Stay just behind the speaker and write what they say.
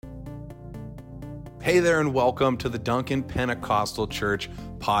Hey there and welcome to the Duncan Pentecostal Church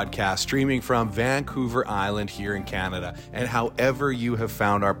podcast, streaming from Vancouver Island here in Canada. And however you have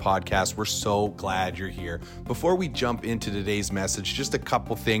found our podcast, we're so glad you're here. Before we jump into today's message, just a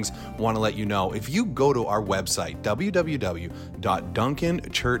couple things I want to let you know. If you go to our website,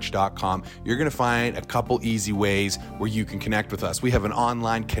 www.duncanchurch.com, you're going to find a couple easy ways where you can connect with us. We have an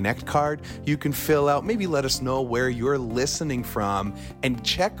online connect card you can fill out, maybe let us know where you're listening from, and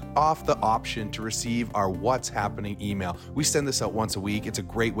check off the option to receive our What's Happening email. We send this out once a week. It's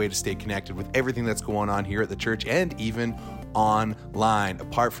a great way to stay connected with everything that's going on here at the church and even online.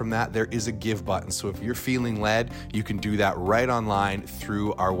 Apart from that, there is a give button. So if you're feeling led, you can do that right online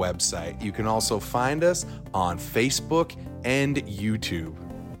through our website. You can also find us on Facebook and YouTube.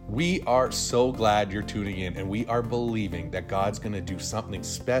 We are so glad you're tuning in, and we are believing that God's going to do something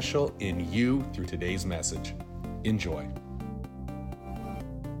special in you through today's message. Enjoy.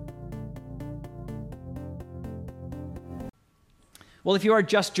 Well, if you are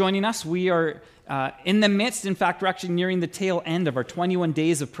just joining us, we are in the midst. In fact, we're actually nearing the tail end of our 21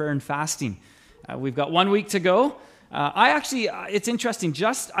 days of prayer and fasting. We've got 1 week to go. It's interesting.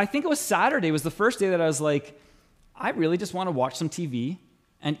 I think it was Saturday was the first day that I was like, I really just want to watch some TV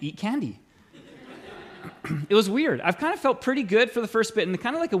and eat candy. It was weird. I've kind of felt pretty good for the first bit, and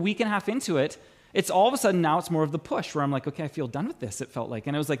kind of like a week and a half into it, it's all of a sudden now it's more of the push where I'm like, okay, I feel done with this, it felt like.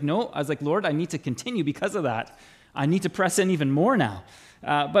 And I was like, Lord, I need to continue because of that. I need to press in even more now.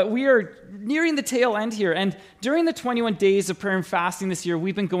 But we are nearing the tail end here. And during the 21 days of prayer and fasting this year,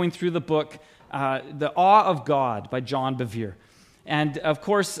 we've been going through the book, The Awe of God by John Bevere. And of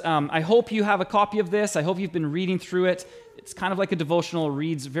course, I hope you have a copy of this. I hope you've been reading through it. It's kind of like a devotional. It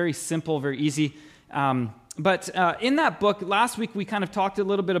reads very simple, very easy. But in that book, last week we kind of talked a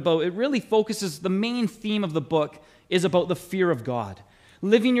little bit about, it really focuses, the main theme of the book is about the fear of God.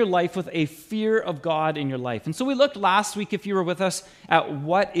 Living your life with a fear of God in your life. And so we looked last week, if you were with us, at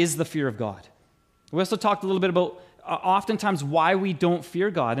what is the fear of God. We also talked a little bit about oftentimes why we don't fear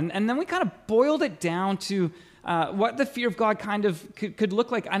God. And then we kind of boiled it down to what the fear of God kind of could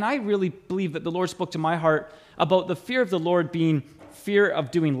look like. And I really believe that the Lord spoke to my heart about the fear of the Lord being fear of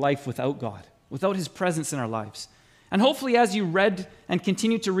doing life without God, without His presence in our lives. And hopefully as you read and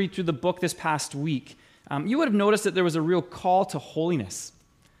continue to read through the book this past week, you would have noticed that there was a real call to holiness,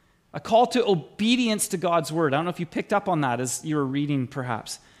 a call to obedience to God's word. I don't know if you picked up on that as you were reading,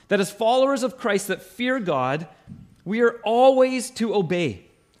 perhaps. That as followers of Christ that fear God, we are always to obey.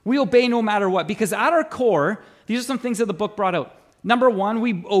 We obey no matter what, because at our core, these are some things that the book brought out. Number one,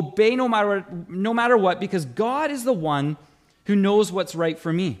 we obey no matter what, because God is the one who knows what's right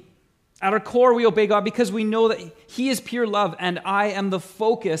for me. At our core, we obey God because we know that He is pure love, and I am the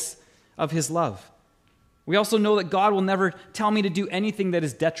focus of His love. We also know that God will never tell me to do anything that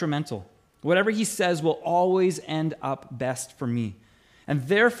is detrimental. Whatever He says will always end up best for me. And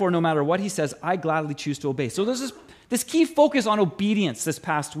therefore, no matter what He says, I gladly choose to obey. So there's this key focus on obedience this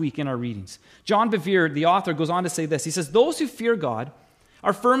past week in our readings. John Bevere, the author, goes on to say this. He says, those who fear God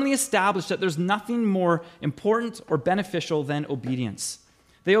are firmly established that there's nothing more important or beneficial than obedience.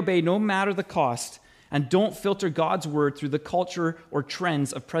 They obey no matter the cost and don't filter God's word through the culture or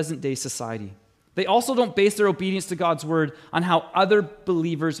trends of present-day society. They also don't base their obedience to God's word on how other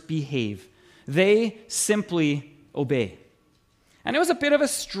believers behave. They simply obey. And it was a bit of a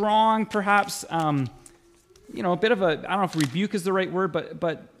strong, perhaps, a bit of a, I don't know if rebuke is the right word,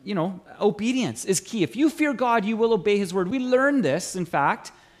 but obedience is key. If you fear God, you will obey His word. We learned this, in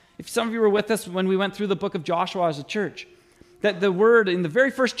fact, if some of you were with us when we went through the book of Joshua as a church, that the word, in the very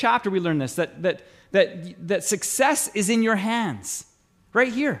first chapter we learned this, that success is in your hands,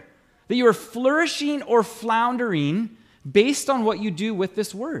 right here. That you are flourishing or floundering based on what you do with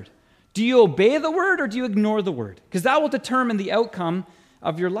this word. Do you obey the word or do you ignore the word? Because that will determine the outcome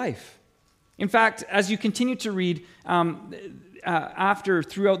of your life. In fact, as you continue to read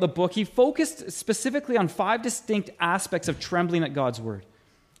throughout the book, he focused specifically on 5 distinct aspects of trembling at God's word.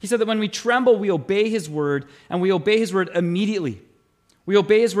 He said that when we tremble, we obey His word, and we obey His word immediately. We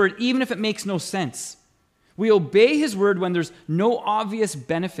obey His word even if it makes no sense. We obey His word when there's no obvious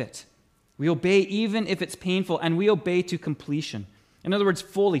benefit. We obey even if it's painful, and we obey to completion. In other words,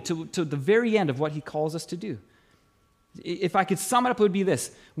 fully, to the very end of what He calls us to do. If I could sum it up, it would be this.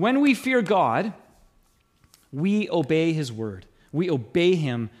 When we fear God, we obey His word. We obey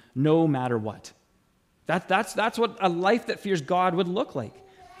Him no matter what. That's what a life that fears God would look like.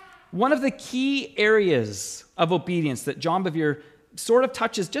 One of the key areas of obedience that John Bevere sort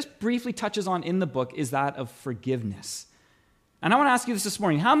of briefly touches on in the book is that of forgiveness. And I want to ask you this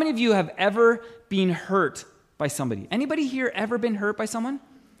morning. How many of you have ever been hurt by somebody? Anybody here ever been hurt by someone?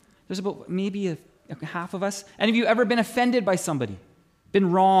 There's about maybe a half of us? Any of you ever been offended by somebody?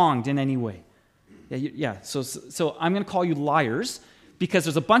 Been wronged in any way? So I'm going to call you liars because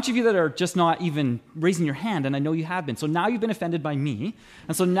there's a bunch of you that are just not even raising your hand, and I know you have been. So now you've been offended by me,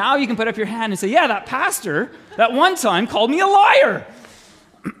 and so now you can put up your hand and say, yeah, that pastor that one time called me a liar.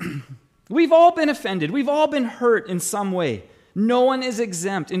 We've all been offended. We've all been hurt in some way. No one is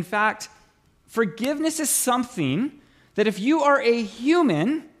exempt. In fact, forgiveness is something that if you are a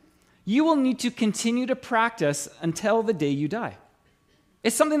human, you will need to continue to practice until the day you die.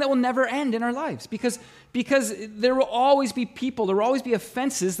 It's something that will never end in our lives because there will always be people, there will always be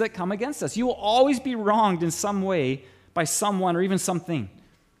offenses that come against us. You will always be wronged in some way by someone or even something.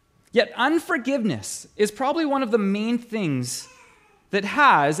 Yet unforgiveness is probably one of the main things that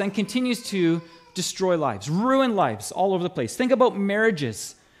has and continues to destroy lives, ruin lives all over the place. Think about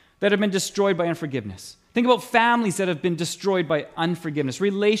marriages that have been destroyed by unforgiveness. Think about families that have been destroyed by unforgiveness,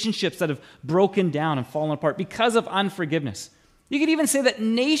 relationships that have broken down and fallen apart because of unforgiveness. You could even say that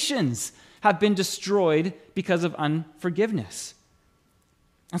nations have been destroyed because of unforgiveness.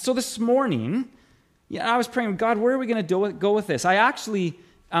 And so this morning, I was praying, God, where are we going to go with this? I actually,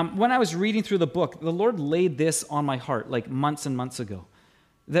 when I was reading through the book, the Lord laid this on my heart like months and months ago,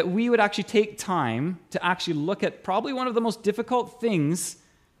 that we would actually take time to actually look at probably one of the most difficult things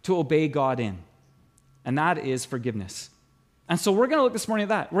to obey God in, and that is forgiveness. And so we're going to look this morning at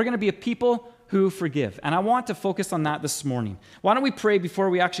that. We're going to be a people who forgive. And I want to focus on that this morning. Why don't we pray before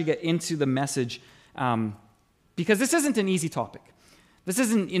we actually get into the message? Because this isn't an easy topic. This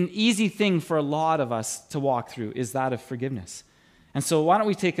isn't an easy thing for a lot of us to walk through, is that of forgiveness. And so why don't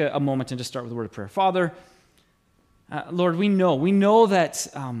we take a moment and just start with a word of prayer. Father, Lord, we know that,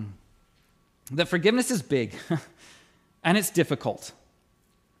 that forgiveness is big and it's difficult.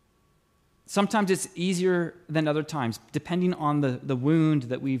 Sometimes it's easier than other times, depending on the wound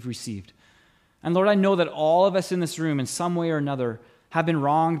that we've received. And Lord, I know that all of us in this room in some way or another have been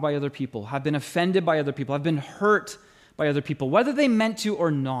wronged by other people, have been offended by other people, have been hurt by other people, whether they meant to or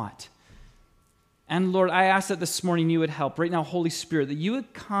not. And Lord, I ask that this morning you would help. Right now, Holy Spirit, that you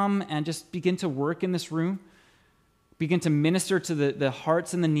would come and just begin to work in this room, begin to minister to the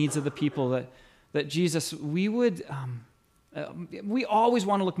hearts and the needs of the people, that Jesus, we would, we always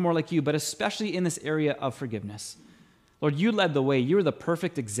want to look more like you, but especially in this area of forgiveness. Lord, you led the way. You are the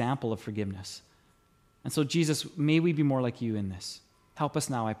perfect example of forgiveness. And so, Jesus, may we be more like you in this. Help us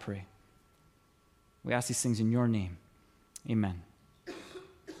now, I pray. We ask these things in your name. Amen.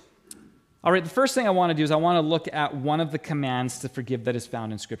 All right, the first thing I want to do is I want to look at one of the commands to forgive that is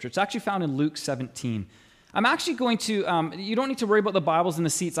found in Scripture. It's actually found in Luke 17. I'm actually going to, you don't need to worry about the Bibles in the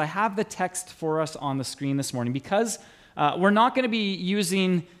seats. I have the text for us on the screen this morning because we're not going to be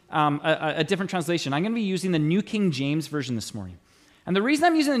using a different translation. I'm going to be using the New King James Version this morning. And the reason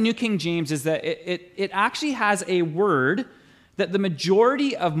I'm using the New King James is that it actually has a word that the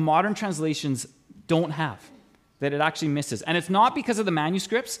majority of modern translations don't have, that it actually misses. And it's not because of the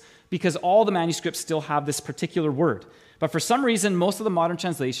manuscripts, because all the manuscripts still have this particular word. But for some reason, most of the modern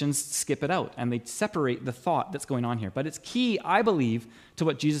translations skip it out, and they separate the thought that's going on here. But it's key, I believe, to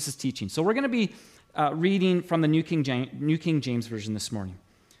what Jesus is teaching. So we're going to be reading from the New King James Version this morning.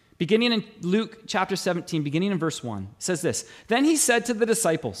 Beginning in Luke chapter 17, beginning in verse 1, it says this, "Then he said to the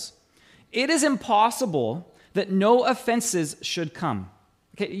disciples, 'It is impossible that no offenses should come.'"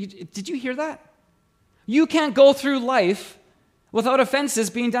 Okay, did you hear that? You can't go through life without offenses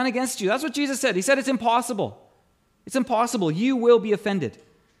being done against you. That's what Jesus said. He said it's impossible. It's impossible. You will be offended.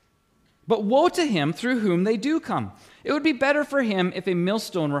 "But woe to him through whom they do come. It would be better for him if a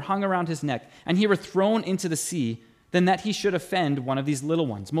millstone were hung around his neck and he were thrown into the sea than that he should offend one of these little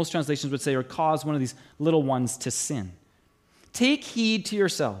ones." Most translations would say, or cause one of these little ones to sin. "Take heed to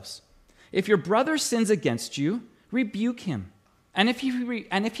yourselves. If your brother sins against you, rebuke him. And if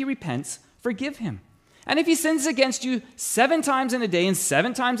he repents, forgive him. And if he sins against you 7 times in a day, and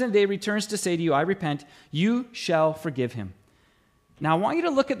 7 times in a day returns to say to you, 'I repent,' you shall forgive him." Now, I want you to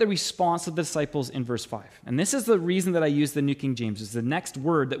look at the response of the disciples in verse 5. And this is the reason that I use the New King James. It's the next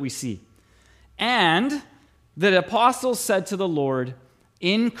word that we see. "And the apostles said to the Lord,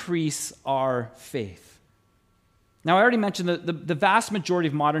 'Increase our faith.'" Now, I already mentioned that the vast majority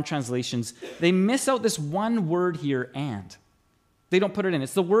of modern translations, they miss out this one word here, "and." They don't put it in.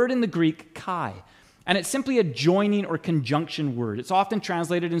 It's the word in the Greek, kai. And it's simply a joining or conjunction word. It's often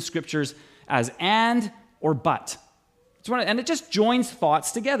translated in scriptures as "and" or "but." And it just joins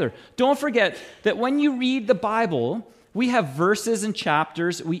thoughts together. Don't forget that when you read the Bible, we have verses and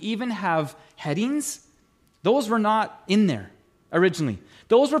chapters. We even have headings. Those were not in there originally.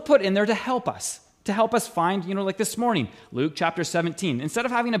 Those were put in there to help us to help us find, like this morning, Luke chapter 17. Instead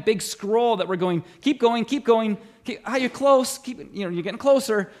of having a big scroll that we're going, keep going, you're close, you're getting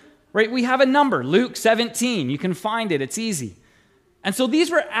closer, right? We have a number, Luke 17. You can find it. It's easy. And so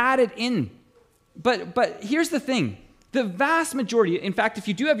these were added in. But here's the thing. The vast majority, in fact, if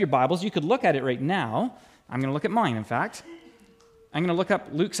you do have your Bibles, you could look at it right now. I'm going to look at mine, in fact. I'm going to look up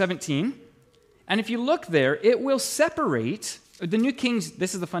Luke 17. And if you look there, it will separate, the New King's,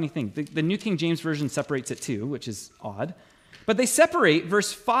 this is the funny thing, the New King James Version separates it too, which is odd. But they separate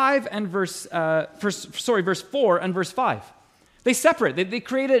verse 4 and verse 5. They separate, they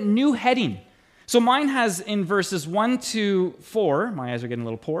create a new heading. So mine has in verses 1 to 4, my eyes are getting a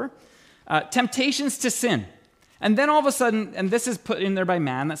little poor, temptations to sin. And then all of a sudden, and this is put in there by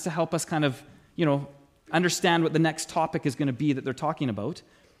man, that's to help us kind of, understand what the next topic is going to be that they're talking about.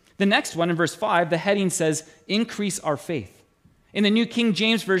 The next one, in verse 5, the heading says, increase our faith. In the New King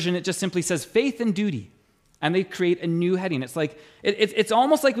James Version, it just simply says faith and duty. And they create a new heading. It's like, it's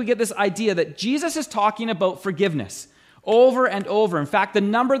almost like we get this idea that Jesus is talking about forgiveness over and over. In fact, the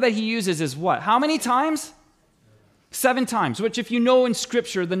number that he uses is what? How many times? 7 times, which if you know in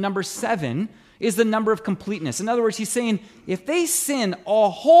Scripture, the number 7 is the number of completeness. In other words, he's saying if they sin a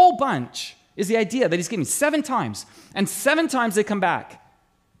whole bunch, is the idea that he's giving 7 times, and 7 times they come back,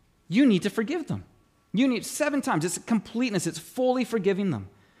 you need to forgive them. You need 7 times. It's completeness. It's fully forgiving them.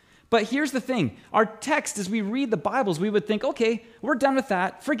 But here's the thing. Our text, as we read the Bibles, we would think, okay, we're done with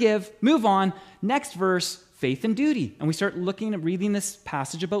that. Forgive. Move on. Next verse, faith and duty. And we start looking at reading this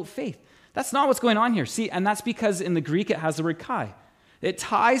passage about faith. That's not what's going on here. See, and that's because in the Greek it has the word kai. It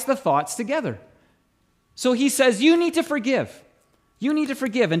ties the thoughts together. So he says, you need to forgive. You need to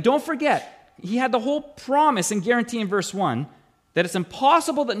forgive. And don't forget, he had the whole promise and guarantee in verse 1 that it's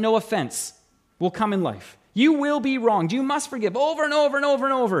impossible that no offense will come in life. You will be wronged. You must forgive over and over and over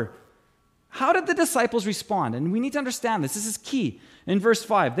and over. How did the disciples respond? And we need to understand this. This is key. In verse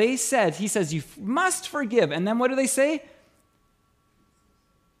 5, he says, you must forgive. And then what do they say?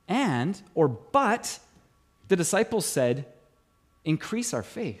 But, the disciples said, increase our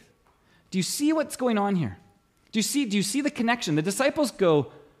faith. Do you see what's going on here? Do you see the connection? The disciples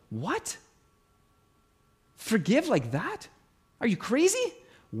go, what? Forgive like that? Are you crazy?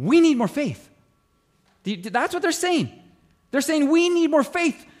 We need more faith. That's what they're saying. They're saying we need more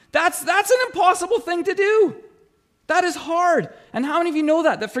faith. That's an impossible thing to do. That is hard. And how many of you know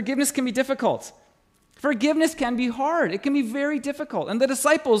that forgiveness can be difficult? Forgiveness can be hard. It can be very difficult. And the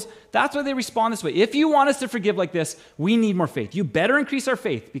disciples, that's why they respond this way. If you want us to forgive like this, we need more faith. You better increase our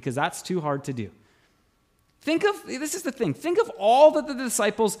faith because that's too hard to do. This is the thing. Think of all that the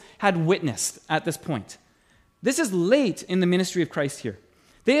disciples had witnessed at this point. This is late in the ministry of Christ here.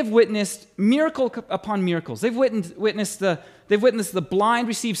 They have witnessed miracle upon miracles. They've witnessed the blind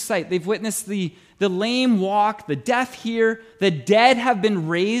receive sight. They've witnessed the lame walk, the deaf hear, the dead have been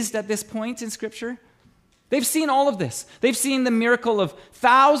raised at this point in Scripture. They've seen all of this. They've seen the miracle of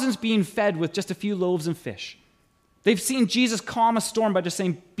thousands being fed with just a few loaves and fish. They've seen Jesus calm a storm by just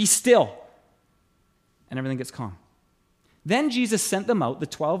saying, be still, and everything gets calm. Then Jesus sent them out, the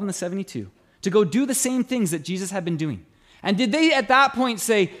 12 and the 72, to go do the same things that Jesus had been doing. And did they at that point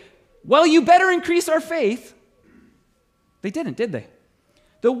say, well, you better increase our faith? They didn't, did they?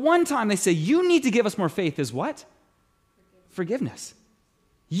 The one time they say, you need to give us more faith is what? Forgiveness.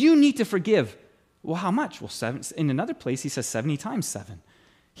 You need to forgive. Well, how much? Well, 7. In another place, he says 70 times 7.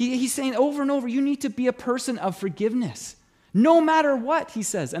 He's saying over and over, you need to be a person of forgiveness. No matter what, he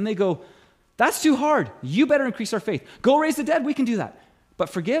says. And they go, that's too hard. You better increase our faith. Go raise the dead, we can do that. But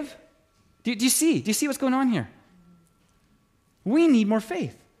forgive? Do you see? Do you see what's going on here? We need more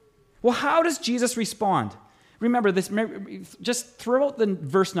faith. Well, how does Jesus respond? Remember this, just throw out the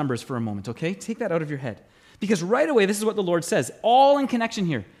verse numbers for a moment, okay? Take that out of your head. Because right away, this is what the Lord says, all in connection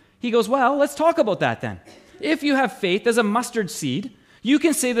here. He goes, well, let's talk about that then. If you have faith as a mustard seed, you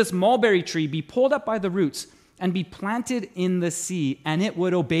can say this mulberry tree, be pulled up by the roots and be planted in the sea, and it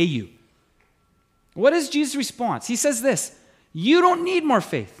would obey you. What is Jesus' response? He says this, you don't need more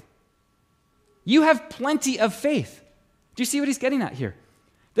faith. You have plenty of faith. Do you see what he's getting at here?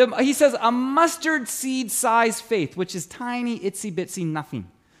 He says a mustard seed size faith, which is tiny, itsy bitsy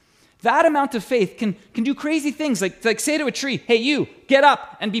nothing. That amount of faith can do crazy things, like say to a tree, hey, you, get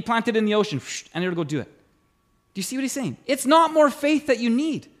up and be planted in the ocean, and it'll go do it. Do you see what he's saying? It's not more faith that you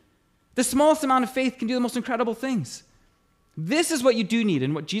need. The smallest amount of faith can do the most incredible things. This is what you do need,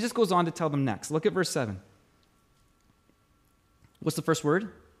 and what Jesus goes on to tell them next. Look at verse 7. What's the first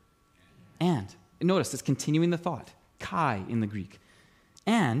word? And. Notice it's continuing the thought. Kai in the Greek.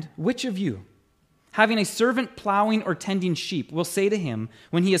 And which of you, Having a servant plowing or tending sheep will say to him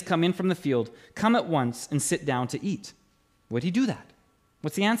when he has come in from the field, 'Come at once and sit down to eat.' Would he do that?"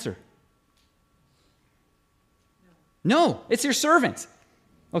 What's the answer? No, it's your servant.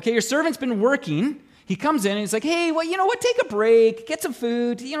 Okay, your servant's been working. He comes in and he's like, "Hey, well, you know what? Take a break, get some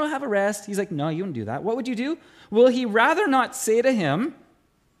food, have a rest." He's like, "No, you wouldn't do that." What would you do? Will he rather not say to him,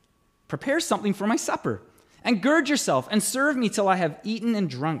 "Prepare something for my supper, and gird yourself, and serve me till I have eaten and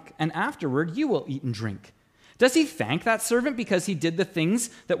drunk, and afterward you will eat and drink"? Does he thank that servant because he did the things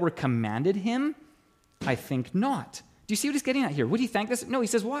that were commanded him? I think not. Do you see what he's getting at here? Would he thank this? No, he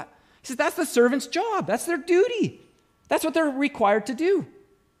says what? He says that's the servant's job. That's their duty. That's what they're required to do.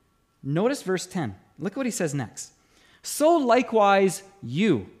 Notice verse 10. Look what he says next. "So likewise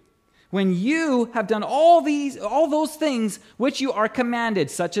you, when you have done all those things which you are commanded,"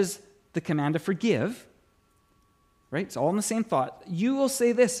 such as the command to forgive, right? It's all in the same thought. "You will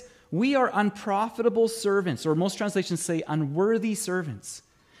say this, 'We are unprofitable servants,'" or most translations say unworthy servants.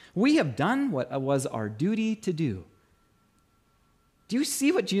 "We have done what was our duty to do." Do you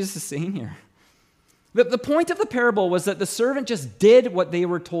see what Jesus is saying here? The point of the parable was that the servant just did what they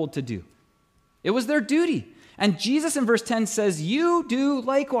were told to do. It was their duty. And Jesus in verse 10 says, you do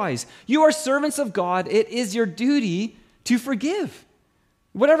likewise. You are servants of God. It is your duty to forgive.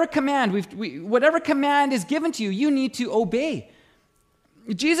 Whatever command is given to you, you need to obey.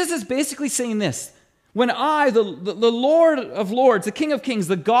 Jesus is basically saying this. When I, the Lord of Lords, the King of Kings,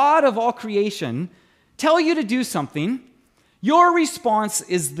 the God of all creation, tell you to do something, your response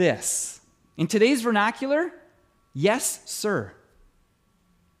is this. In today's vernacular, yes, sir.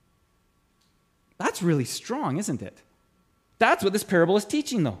 That's really strong, isn't it? That's what this parable is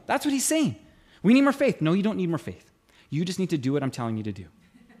teaching, though. That's what he's saying. We need more faith. No, you don't need more faith. You just need to do what I'm telling you to do.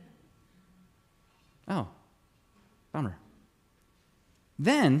 Oh, bummer.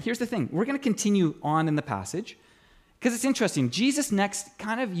 Then, here's the thing. We're going to continue on in the passage because it's interesting. Jesus next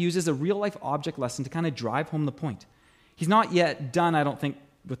kind of uses a real-life object lesson to kind of drive home the point. He's not yet done, I don't think,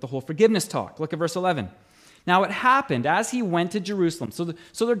 with the whole forgiveness talk. Look at verse 11. "Now it happened as he went to Jerusalem." So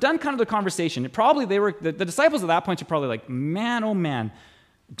they're done kind of the conversation. The disciples at that point are probably like, man, oh man,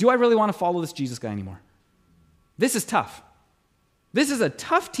 do I really want to follow this Jesus guy anymore? This is tough. This is a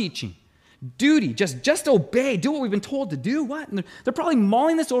tough teaching. Duty, just obey, do what we've been told to do. What? And they're probably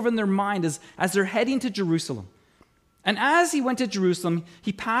mulling this over in their mind as they're heading to Jerusalem. "And as he went to Jerusalem,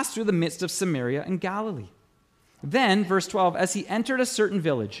 he passed through the midst of Samaria and Galilee. Then," verse 12, "as he entered a certain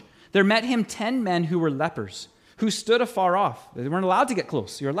village, there met him 10 men who were lepers, who stood afar off." They weren't allowed to get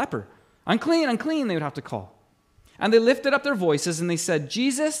close. You're a leper. "Unclean, unclean," they would have to call. "And they lifted up their voices and they said,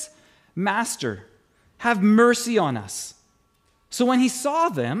 'Jesus, Master, have mercy on us.' So when he saw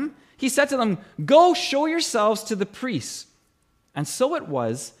them, he said to them, 'Go show yourselves to the priests.' And so it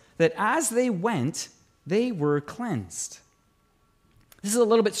was that as they went, they were cleansed." This is a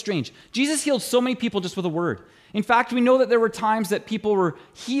little bit strange. Jesus healed so many people just with a word. In fact, we know that there were times that people were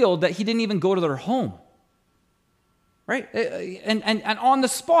healed that he didn't even go to their home. Right? And on the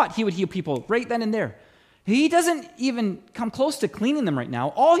spot, he would heal people right then and there. He doesn't even come close to cleaning them right now.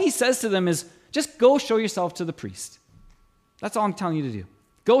 All he says to them is, just go show yourself to the priest. That's all I'm telling you to do.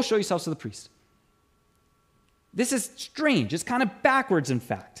 Go show yourselves to the priest. This is strange. It's kind of backwards, in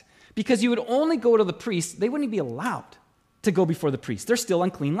fact, because you would only go to the priest. They wouldn't be allowed to go before the priest. They're still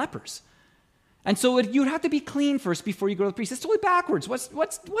unclean lepers. And so you'd have to be clean first before you go to the priest. It's totally backwards. What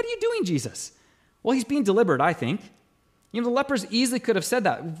are you doing, Jesus? Well, he's being deliberate, I think. The lepers easily could have said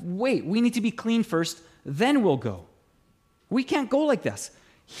that. Wait, we need to be clean first, then we'll go. We can't go like this.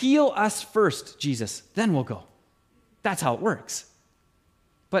 Heal us first, Jesus, then we'll go. That's how it works.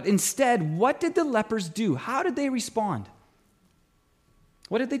 But instead, what did the lepers do? How did they respond?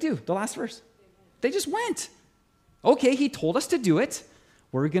 What did they do? The last verse. They just went. Okay, he told us to do it.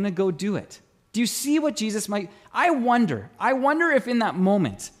 We're going to go do it. Do you see what Jesus might... I wonder if in that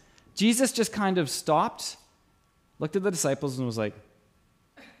moment, Jesus just kind of stopped, looked at the disciples and was like,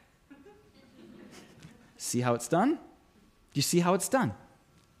 see how it's done? Do you see how it's done?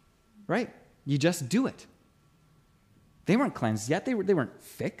 Right? You just do it. They weren't cleansed yet. They weren't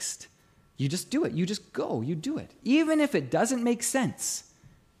fixed. You just do it. You just go. You do it. Even if it doesn't make sense.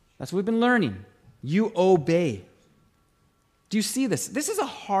 That's what we've been learning. You obey. Do you see this? This is a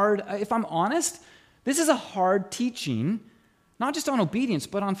hard, if I'm honest, this is a hard teaching, not just on obedience,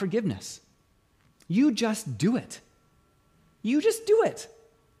 but on forgiveness. You just do it. You just do it.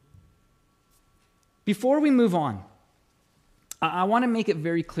 Before we move on, I want to make it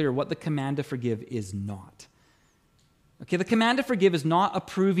very clear what the command to forgive is not. Okay, the command to forgive is not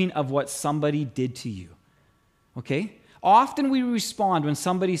approving of what somebody did to you. Okay? Often we respond when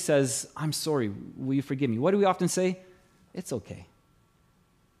somebody says, I'm sorry, will you forgive me? What do we often say? It's okay.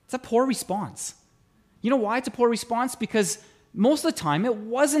 It's a poor response. You know why it's a poor response? Because most of the time it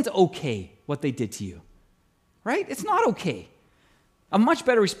wasn't okay what they did to you, right? It's not okay. A much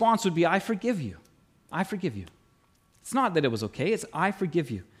better response would be, I forgive you. I forgive you. It's not that it was okay, it's I forgive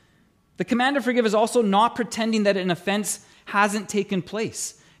you. The command to forgive is also not pretending that an offense hasn't taken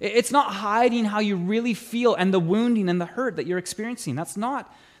place. It's not hiding how you really feel and the wounding and the hurt that you're experiencing. That's not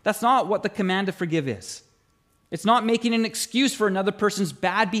what the command to forgive is. It's not making an excuse for another person's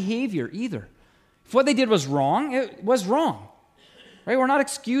bad behavior either. If what they did was wrong, it was wrong. Right? We're not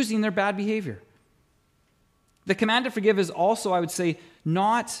excusing their bad behavior. The command to forgive is also, I would say,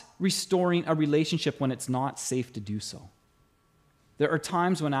 not restoring a relationship when it's not safe to do so. There are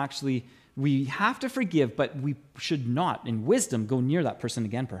times when actually we have to forgive, but we should not, in wisdom, go near that person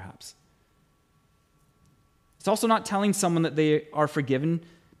again, perhaps. It's also not telling someone that they are forgiven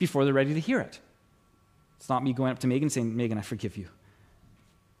before they're ready to hear it. It's not me going up to Megan saying, Megan, I forgive you.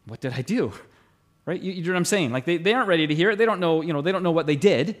 What did I do? Right? You know what I'm saying? Like they aren't ready to hear it. They don't know, they don't know what they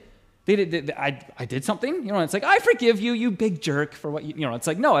did. I did something, it's like, I forgive you, you big jerk, for what it's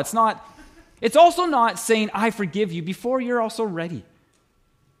like, no, it's not. It's also not saying, I forgive you before you're also ready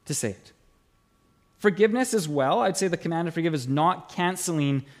to say it. Forgiveness as well, I'd say the command to forgive is not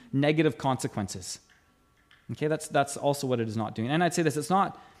canceling negative consequences. Okay, that's also what it is not doing. And I'd say this,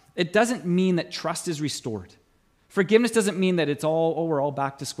 it doesn't mean that trust is restored. Forgiveness doesn't mean that we're all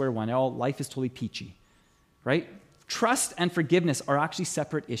back to square one. Life is totally peachy, right? Trust and forgiveness are actually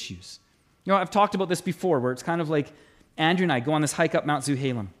separate issues. I've talked about this before, where it's kind of like Andrew and I go on this hike up Mount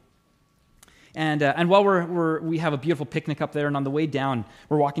Zuhalem. And while we have a beautiful picnic up there, and on the way down,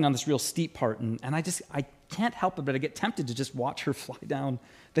 we're walking on this real steep part, and I can't help it, but I get tempted to just watch her fly down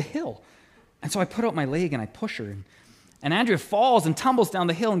the hill. And so I put out my leg and I push her, and Andrea falls and tumbles down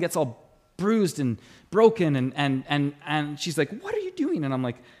the hill and gets all bruised and broken, and she's like, what are you doing? And I'm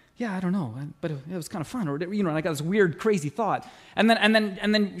like, yeah, I don't know, but it was kind of fun, and I got this weird, crazy thought. And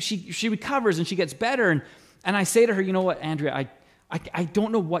then she recovers and she gets better, and I say to her, you know what, Andrea, I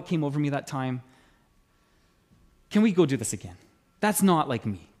don't know what came over me that time. Can we go do this again? That's not like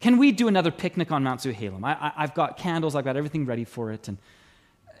me. Can we do another picnic on Mount Zuhalem? I've got candles, I've got everything ready for it, and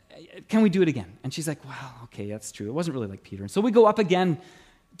can we do it again? And she's like, well, okay, that's true. It wasn't really like Peter. And so we go up again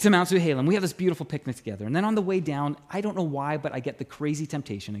to Mount Zuhalem. We have this beautiful picnic together. And then on the way down, I don't know why, but I get the crazy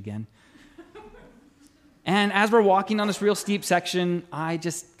temptation again. And as we're walking on this real steep section, I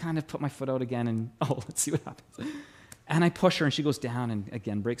just kind of put my foot out again and, let's see what happens. And I push her and she goes down and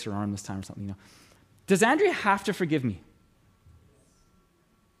again breaks her arm this time or something. Does Andrea have to forgive me?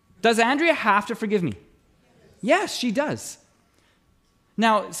 Does Andrea have to forgive me? Yes, she does.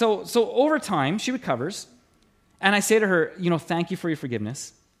 Now, so over time, she recovers. And I say to her, thank you for your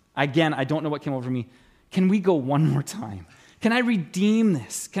forgiveness. Again, I don't know what came over me. Can we go one more time? Can I redeem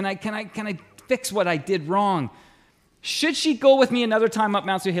this? Can I fix what I did wrong? Should she go with me another time up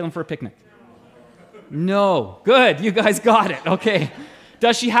Mount Zuhalem for a picnic? No. Good. You guys got it. Okay.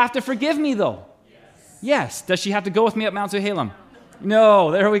 Does she have to forgive me, though? Yes. Does she have to go with me up Mount Zuhalem?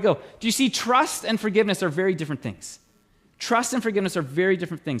 No. There we go. Do you see, trust and forgiveness are very different things. Trust and forgiveness are very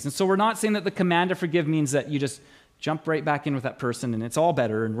different things. And so we're not saying that the command to forgive means that you just jump right back in with that person and it's all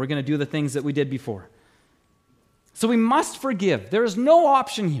better and we're going to do the things that we did before. So we must forgive. There is no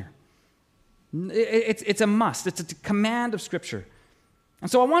option here. It's a must. It's a command of Scripture.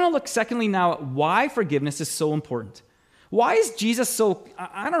 And so I want to look secondly now at why forgiveness is so important. Why is Jesus so,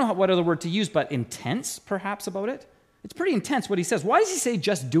 I don't know what other word to use, but intense perhaps about it? It's pretty intense what he says. Why does he say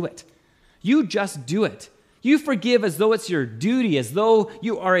just do it? You just do it. You forgive as though it's your duty, as though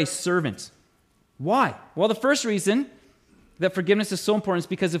you are a servant. Why? Well, the first reason that forgiveness is so important is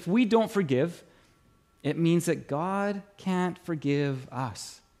because if we don't forgive, it means that God can't forgive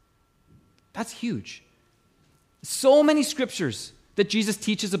us. That's huge. So many scriptures that Jesus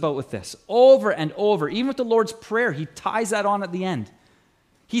teaches about with this, over and over. Even with the Lord's Prayer, he ties that on at the end.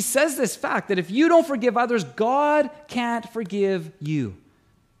 He says this fact that if you don't forgive others, God can't forgive you.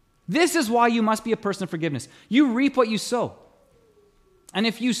 This is why you must be a person of forgiveness. You reap what you sow. And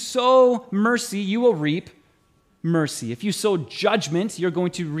if you sow mercy, you will reap mercy. If you sow judgment, you're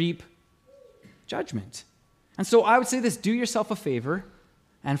going to reap judgment. And so I would say this, do yourself a favor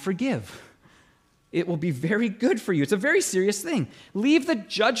and forgive. It will be very good for you. It's a very serious thing. Leave the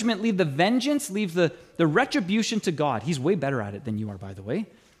judgment, leave the vengeance, leave the retribution to God. He's way better at it than you are, by the way.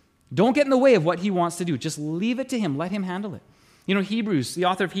 Don't get in the way of what he wants to do. Just leave it to him. Let him handle it. Hebrews, the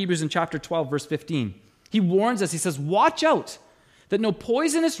author of Hebrews in chapter 12, verse 15, he warns us. He says, watch out that no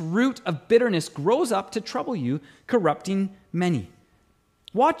poisonous root of bitterness grows up to trouble you, corrupting many.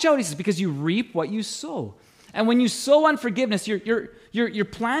 Watch out, he says, because you reap what you sow. And when you sow unforgiveness, you're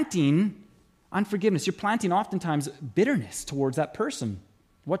planting unforgiveness. You're planting oftentimes bitterness towards that person.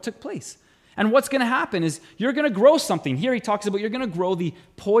 What took place? And what's going to happen is you're going to grow something. Here he talks about you're going to grow the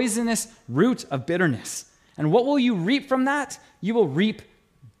poisonous root of bitterness. And what will you reap from that? You will reap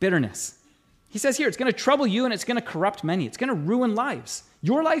bitterness. He says here, it's going to trouble you and it's going to corrupt many. It's going to ruin lives,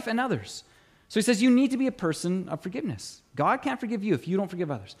 your life and others. So he says you need to be a person of forgiveness. God can't forgive you if you don't forgive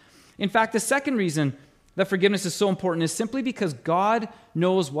others. In fact, the second reason that forgiveness is so important is simply because God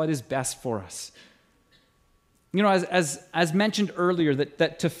knows what is best for us. You know, as mentioned earlier,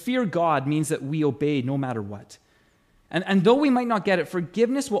 that to fear God means that we obey no matter what. And though we might not get it,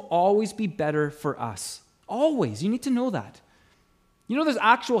 forgiveness will always be better for us. Always. You need to know that. You know, there's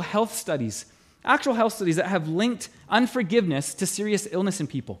actual health studies that have linked unforgiveness to serious illness in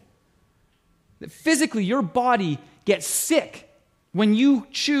people. That physically, your body gets sick when you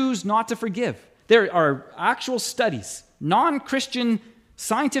choose not to forgive. There are actual studies, non-Christian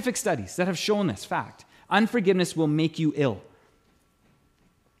scientific studies that have shown this fact. Unforgiveness will make you ill.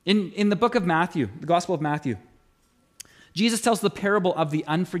 In the book of Matthew, the Gospel of Matthew, Jesus tells the parable of the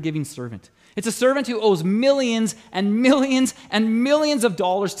unforgiving servant. It's a servant who owes millions and millions and millions of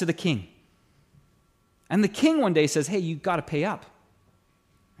dollars to the king. And the king one day says, hey, you got to pay up.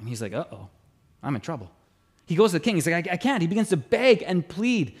 And he's like, uh-oh, I'm in trouble. He goes to the king. He's like, I can't. He begins to beg and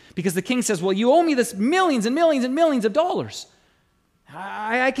plead because the king says, well, you owe me this millions and millions and millions of dollars.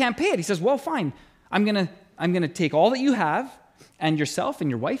 I can't pay it. He says, well, fine. I'm gonna take all that you have and yourself and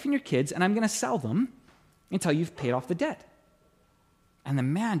your wife and your kids, and I'm going to sell them until you've paid off the debt. And the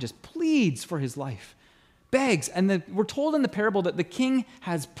man just pleads for his life, begs. And we're told in the parable that the king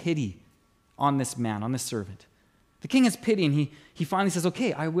has pity on this man, on this servant. The king has pity, and he finally says,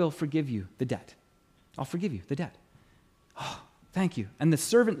 okay, I will forgive you the debt. I'll forgive you the debt. Oh, thank you. And the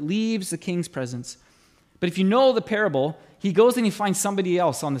servant leaves the king's presence. But if you know the parable, he goes and he finds somebody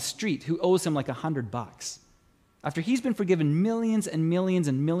else on the street who owes him like $100. After he's been forgiven millions and millions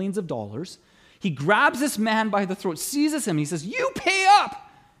and millions of dollars, he grabs this man by the throat, seizes him, and he says, you pay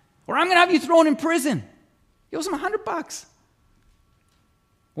up, or I'm going to have you thrown in prison. He owes him $100.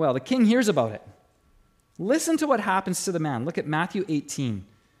 Well, the king hears about it. Listen to what happens to the man. Look at Matthew 18,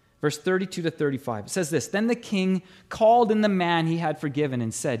 verse 32 to 35. It says this, then the king called in the man he had forgiven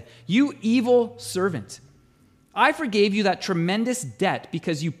and said, you evil servant, I forgave you that tremendous debt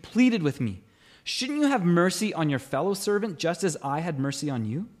because you pleaded with me. Shouldn't you have mercy on your fellow servant just as I had mercy on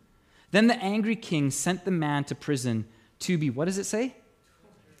you? Then the angry king sent the man to prison to be, what does it say?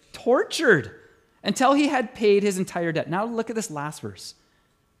 Tortured until he had paid his entire debt. Now look at this last verse.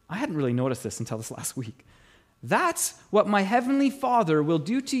 I hadn't really noticed this until this last week. That's what my heavenly Father will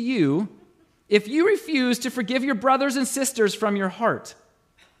do to you if you refuse to forgive your brothers and sisters from your heart.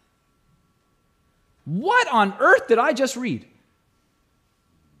 What on earth did I just read?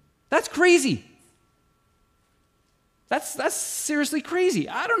 That's crazy. That's seriously crazy.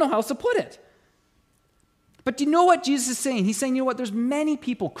 I don't know how else to put it. But do you know what Jesus is saying? He's saying, you know what? There's many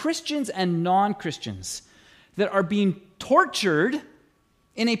people, Christians and non-Christians, that are being tortured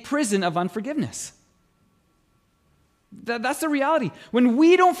in a prison of unforgiveness. That's the reality. When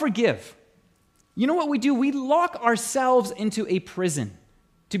we don't forgive, you know what we do? We lock ourselves into a prison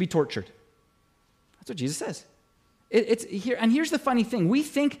to be tortured. That's what Jesus says. It's here, and here's the funny thing. We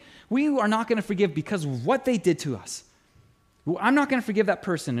think we are not going to forgive because of what they did to us. I'm not going to forgive that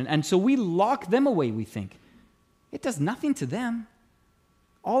person. And so we lock them away, we think. It does nothing to them.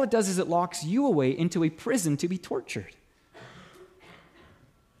 All it does is it locks you away into a prison to be tortured.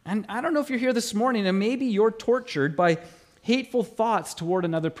 And I don't know if you're here this morning and maybe you're tortured by hateful thoughts toward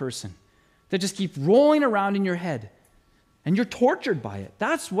another person that just keep rolling around in your head. And you're tortured by it.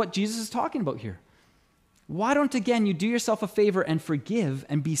 That's what Jesus is talking about here. Why don't, again, you do yourself a favor and forgive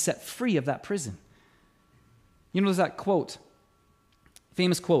and be set free of that prison? You know, there's that quote,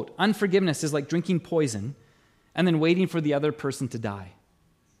 famous quote, unforgiveness is like drinking poison and then waiting for the other person to die.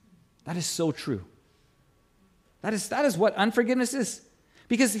 That is so true. That is what unforgiveness is.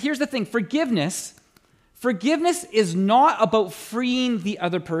 Because here's the thing, forgiveness is not about freeing the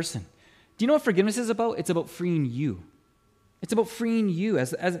other person. Do you know what forgiveness is about? It's about freeing you. It's about freeing you.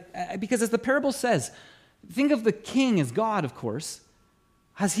 Because as the parable says, think of the king as God, of course.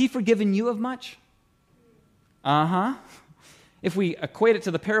 Has he forgiven you of much? Uh-huh. If we equate it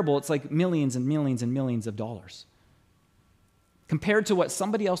to the parable, it's like millions and millions and millions of dollars. Compared to what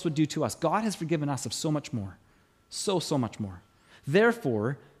somebody else would do to us, God has forgiven us of so much more. So much more.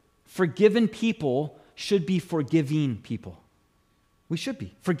 Therefore, forgiven people should be forgiving people. We should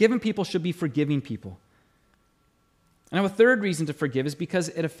be. Forgiven people should be forgiving people. And a third reason to forgive is because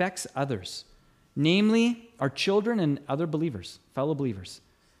it affects others, namely our children and other believers, fellow believers.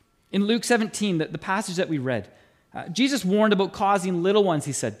 In Luke 17, the passage that we read, Jesus warned about causing little ones,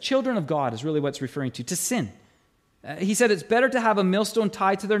 he said, children of God is really what it's referring to sin. He said it's better to have a millstone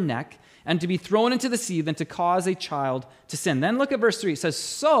tied to their neck and to be thrown into the sea than to cause a child to sin. Then look at verse 3. It says,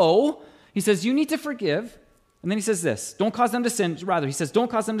 so, he says, you need to forgive. And then he says this, don't cause them to sin. Rather, he says,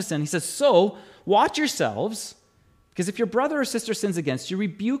 don't cause them to sin. He says, so, watch yourselves, because if your brother or sister sins against you,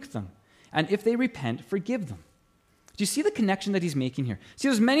 rebuke them. And if they repent, forgive them. Do you see the connection that he's making here? See,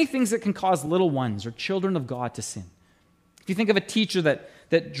 there's many things that can cause little ones or children of God to sin. If you think of a teacher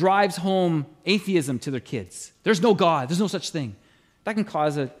that drives home atheism to their kids, there's no God, there's no such thing. That can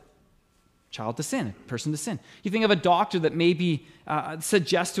cause a child to sin, a person to sin. You think of a doctor that maybe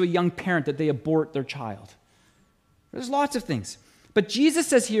suggests to a young parent that they abort their child. There's lots of things. But Jesus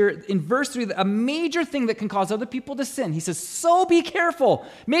says here in verse 3 that a major thing that can cause other people to sin. He says, so be careful.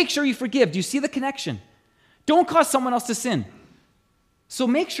 Make sure you forgive. Do you see the connection? Don't cause someone else to sin. So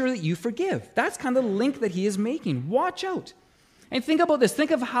make sure that you forgive. That's kind of the link that he is making. Watch out. And think about this.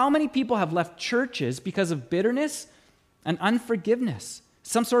 Think of how many people have left churches because of bitterness and unforgiveness,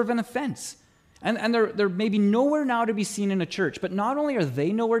 some sort of an offense. And they're maybe nowhere now to be seen in a church. But not only are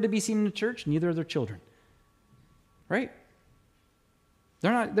they nowhere to be seen in a church, neither are their children. Right?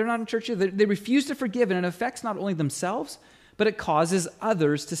 They're not in church either. They refuse to forgive, and it affects not only themselves, but it causes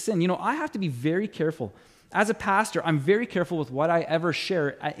others to sin. You know, I have to be very careful. As a pastor, I'm very careful with what I ever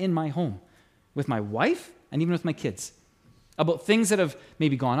share in my home, with my wife and even with my kids, about things that have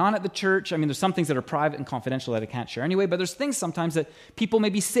maybe gone on at the church. I mean, there's some things that are private and confidential that I can't share anyway, but there's things sometimes that people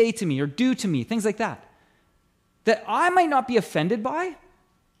maybe say to me or do to me, things like that I might not be offended by,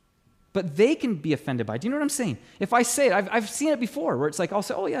 but they can be offended by. Do you know what I'm saying? If I say it, I've seen it before, where it's like, I'll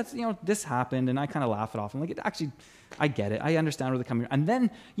say, oh yeah, this happened, and I kind of laugh it off. I'm like, actually, I get it. I understand where they're coming from. And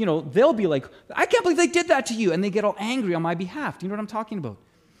then, they'll be like, I can't believe they did that to you. And they get all angry on my behalf. Do you know what I'm talking about?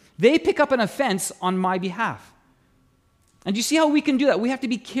 They pick up an offense on my behalf. And do you see how we can do that? We have to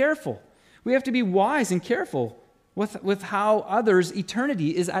be careful. We have to be wise and careful with how others'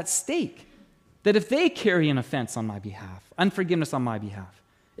 eternity is at stake. That if they carry an offense on my behalf, unforgiveness on my behalf,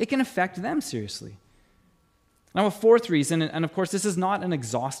 it can affect them seriously. Now, a fourth reason, and of course, this is not an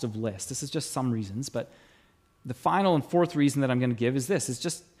exhaustive list. This is just some reasons, but the final and fourth reason that I'm going to give is this, is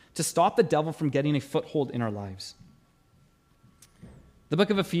just to stop the devil from getting a foothold in our lives. The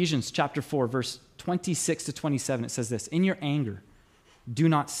book of Ephesians, chapter 4, verse 26 to 27, it says this, in your anger, do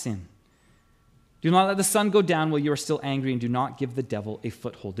not sin. Do not let the sun go down while you are still angry, and do not give the devil a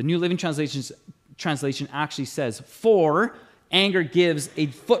foothold. The New Living Translation actually says, for anger gives a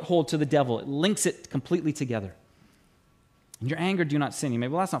foothold to the devil. It links it completely together. In your anger, do not sin. You may,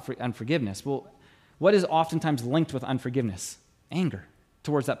 well, that's not unforgiveness. Well, what is oftentimes linked with unforgiveness? Anger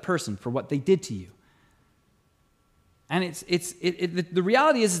towards that person for what they did to you. And the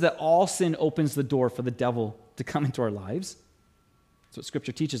reality is that all sin opens the door for the devil to come into our lives. That's what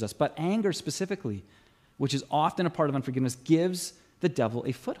Scripture teaches us. But anger specifically, which is often a part of unforgiveness, gives the devil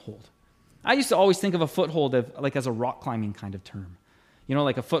a foothold. I used to always think of a foothold as a rock climbing kind of term.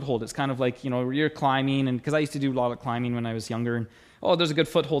 Like a foothold. It's kind of like, you're climbing, and because I used to do a lot of climbing when I was younger, and there's a good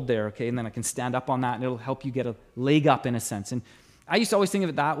foothold there, okay, and then I can stand up on that, and it'll help you get a leg up in a sense. And I used to always think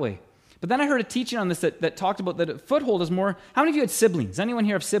of it that way. But then I heard a teaching on this that talked about that a foothold is more, how many of you had siblings? Anyone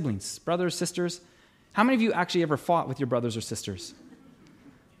here have siblings? Brothers, sisters? How many of you actually ever fought with your brothers or sisters?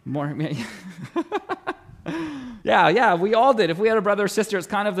 More? Yeah, we all did. If we had a brother or sister, it's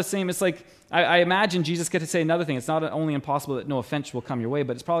kind of the same. It's like, I imagine Jesus could say another thing. It's not only impossible that no offense will come your way,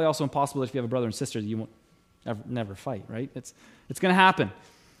 but it's probably also impossible that if you have a brother and sister that you won't never fight, right? It's going to happen.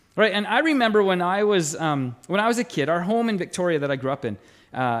 Right, and I remember when I was a kid, our home in Victoria that I grew up in,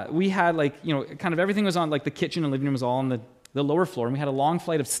 we had kind of everything was on, like the kitchen and living room was all on the lower floor, and we had a long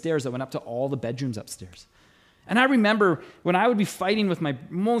flight of stairs that went up to all the bedrooms upstairs. And I remember when I would be fighting with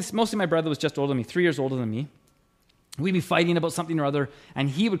mostly my brother was just older than me, 3 years older than me. We'd be fighting about something or other, and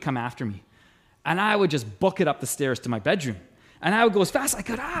he would come after me. And I would just book it up the stairs to my bedroom. And I would go as fast as I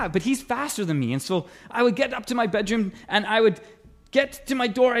could, but he's faster than me. And so I would get up to my bedroom, and I would get to my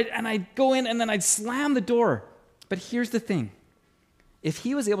door, and I'd go in, and then I'd slam the door. But here's the thing. If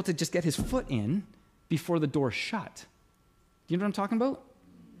he was able to just get his foot in before the door shut, do you know what I'm talking about?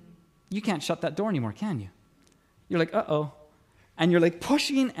 You can't shut that door anymore, can you? You're like, uh-oh. And you're like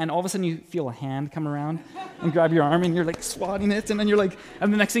pushing, and all of a sudden you feel a hand come around and grab your arm, and you're like swatting it, and then you're like,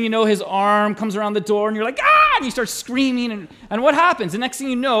 and the next thing you know, his arm comes around the door, and you're like, ah! And you start screaming, and what happens? The next thing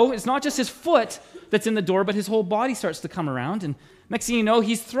you know, it's not just his foot, that's in the door, but his whole body starts to come around. And next thing you know,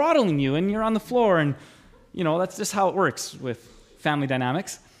 he's throttling you and you're on the floor. And, that's just how it works with family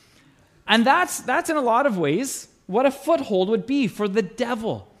dynamics. And that's in a lot of ways what a foothold would be for the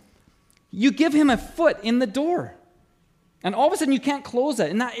devil. You give him a foot in the door. And all of a sudden you can't close that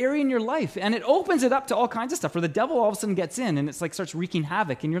in that area in your life. And it opens it up to all kinds of stuff where the devil all of a sudden gets in and it's like starts wreaking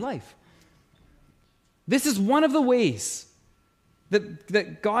havoc in your life. This is one of the ways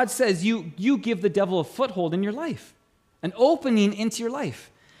that God says you give the devil a foothold in your life, an opening into your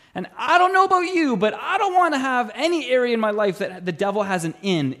life. And I don't know about you, but I don't want to have any area in my life that the devil has an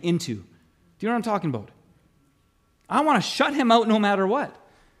in into. Do you know what I'm talking about? I want to shut him out no matter what.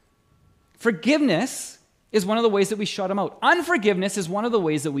 Forgiveness is one of the ways that we shut him out. Unforgiveness is one of the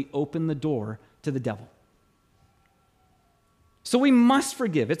ways that we open the door to the devil. So we must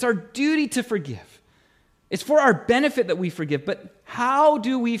forgive. It's our duty to forgive. It's for our benefit that we forgive. But how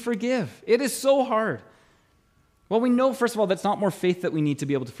do we forgive? It is so hard. Well, we know, first of all, that's not more faith that we need to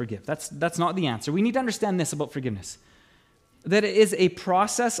be able to forgive. That's not the answer. We need to understand this about forgiveness, that it is a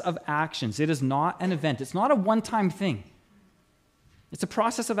process of actions. It is not an event. It's not a one-time thing. It's a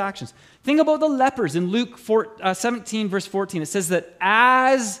process of actions. Think about the lepers in Luke 17, verse 14. It says that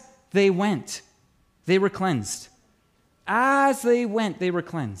as they went, they were cleansed. As they went, they were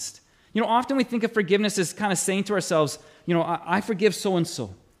cleansed. Often we think of forgiveness as kind of saying to ourselves, I forgive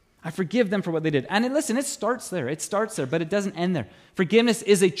so-and-so. I forgive them for what they did. And listen, it starts there. It starts there, but it doesn't end there. Forgiveness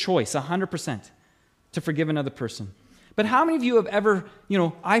is a choice, 100%, to forgive another person. But how many of you have ever,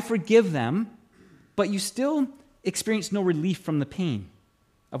 I forgive them, but you still experience no relief from the pain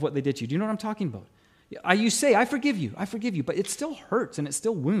of what they did to you? Do you know what I'm talking about? You say, I forgive you, but it still hurts and it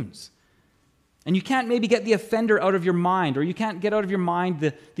still wounds. And you can't maybe get the offender out of your mind, or you can't get out of your mind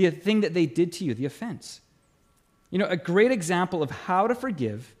the thing that they did to you, the offense. A great example of how to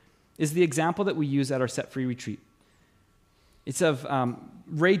forgive is the example that we use at our Set Free retreat. It's of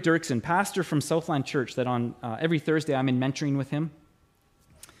Ray Dirksen, pastor from Southland Church, that on every Thursday I'm in mentoring with him.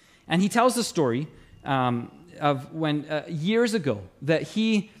 And he tells the story of when years ago that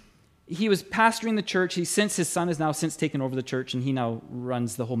he was pastoring the church. His son has now since taken over the church, and he now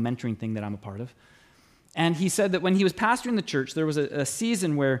runs the whole mentoring thing that I'm a part of. And he said that when he was pastoring the church, there was a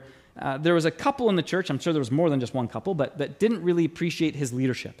season where there was a couple in the church, I'm sure there was more than just one couple, but that didn't really appreciate his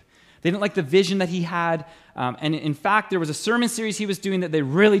leadership. They didn't like the vision that he had. And in fact, there was a sermon series he was doing that they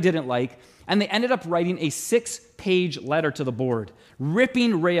really didn't like. And they ended up writing a 6-page letter to the board,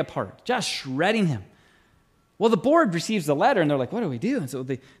 ripping Ray apart, just shredding him. Well, the board receives the letter, and they're like, what do we do? And so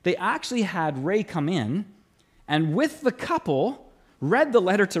they actually had Ray come in, and with the couple, read the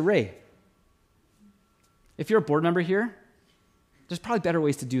letter to Ray. If you're a board member here, there's probably better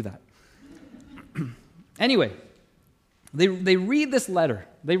ways to do that. Anyway, they read this letter.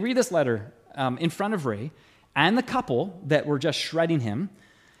 They read this letter in front of Ray and the couple that were just shredding him.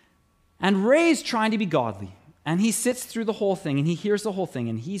 And Ray's trying to be godly. And he sits through the whole thing, and he hears the whole thing,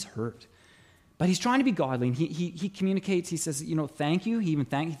 and he's hurt. But he's trying to be godly, and he communicates. He says, thank you. He even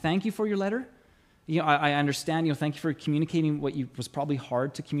thank you for your letter. I understand. Thank you for communicating what was probably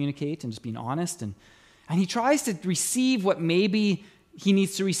hard to communicate and just being honest. And he tries to receive what maybe he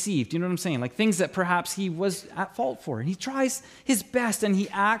needs to receive. Do you know what I'm saying? Like things that perhaps he was at fault for. And he tries his best, and he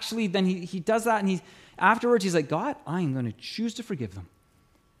actually, then he does that, and afterwards he's like, God, I am going to choose to forgive them.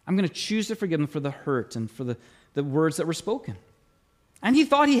 I'm going to choose to forgive them for the hurt and for the words that were spoken. And he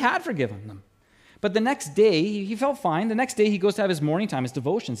thought he had forgiven them. But the next day, he felt fine. The next day, he goes to have his morning time, his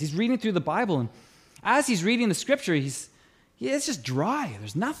devotions. He's reading through the Bible, and as he's reading the scripture, it's just dry.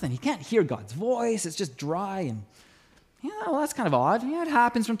 There's nothing. He can't hear God's voice. It's just dry, and well, that's kind of odd. It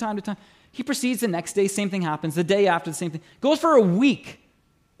happens from time to time. He proceeds the next day, same thing happens. The day after, the same thing. Goes for a week.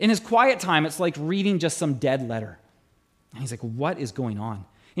 In his quiet time, it's like reading just some dead letter. And he's like, what is going on?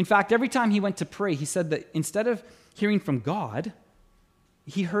 In fact, every time he went to pray, he said that instead of hearing from God,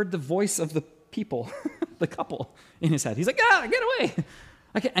 he heard the voice of the people, the couple, in his head. He's like, get away.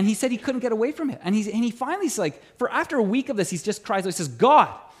 Okay. And he said he couldn't get away from it. And he finally's like, after a week of this, he just cries out, he says, God,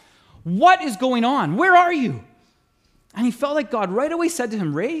 what is going on? Where are you? And he felt like God right away said to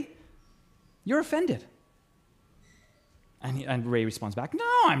him, Ray, you're offended. And Ray responds back,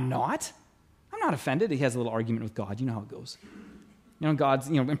 no, I'm not. I'm not offended. He has a little argument with God. You know how it goes. God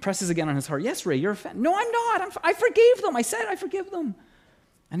impresses again on his heart, yes, Ray, you're offended. No, I'm not. I forgave them. I said I forgive them.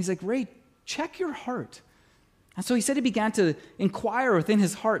 And he's like, Ray, check your heart. And so he said he began to inquire within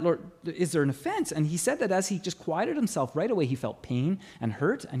his heart, Lord, is there an offense? And he said that as he just quieted himself, right away he felt pain and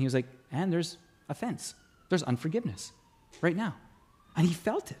hurt. And he was like, and there's offense. There's unforgiveness right now. And he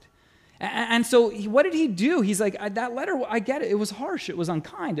felt it. And so what did he do? He's like, that letter, I get it. It was harsh. It was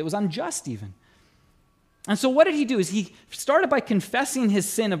unkind. It was unjust even. And so what did he do? Is he started by confessing his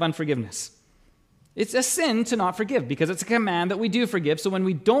sin of unforgiveness. It's a sin to not forgive because it's a command that we do forgive. So when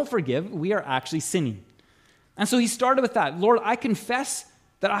we don't forgive, we are actually sinning. And so he started with that. Lord, I confess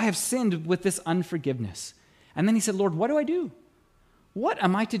that I have sinned with this unforgiveness. And then he said, Lord, what do I do? What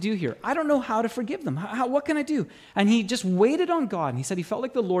am I to do here? I don't know how to forgive them. What can I do? And he just waited on God. And he said he felt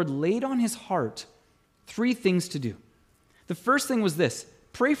like the Lord laid on his heart 3 things to do. The first thing was this: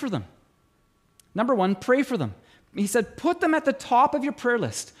 pray for them. Number 1, pray for them. He said, put them at the top of your prayer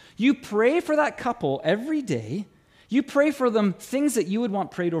list. You pray for that couple every day. You pray for them things that you would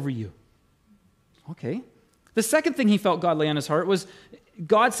want prayed over you. Okay. The second thing he felt God lay on his heart was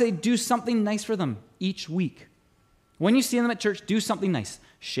God say, do something nice for them each week. When you see them at church, do something nice.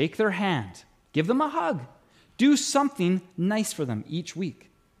 Shake their hand. Give them a hug. Do something nice for them each week.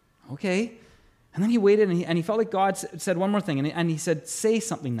 Okay. And then he waited and he felt like God said one more thing. And he said, say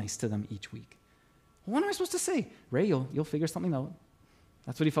something nice to them each week. What am I supposed to say? Ray, you'll figure something out.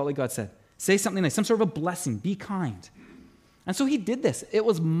 That's what he felt like God said. Say something nice, some sort of a blessing. Be kind. And so he did this. It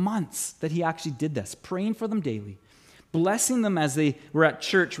was months that he actually did this, praying for them daily, blessing them as they were at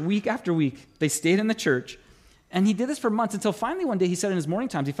church week after week. They stayed in the church. And he did this for months until finally one day he said in his morning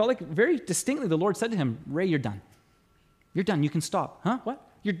times, he felt like very distinctly the Lord said to him, Ray, you're done. You're done. You can stop. Huh? What?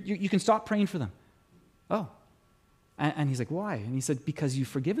 You can stop praying for them. Oh. And he's like, why? And he said, because you've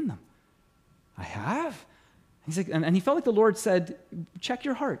forgiven them. I have. He's like, and he felt like the Lord said, check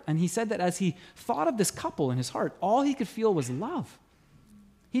your heart. And he said that as he thought of this couple in his heart, all he could feel was love.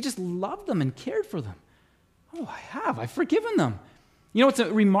 He just loved them and cared for them. Oh, I have. I've forgiven them. You know, it's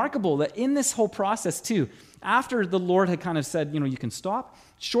remarkable that in this whole process too, after the Lord had kind of said, you can stop,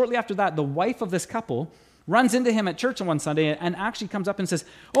 shortly after that, the wife of this couple runs into him at church on one Sunday and actually comes up and says,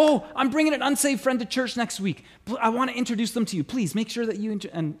 oh, I'm bringing an unsaved friend to church next week. I want to introduce them to you. Please make sure that you,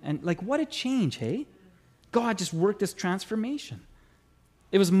 and like, what a change, hey? God just worked this transformation.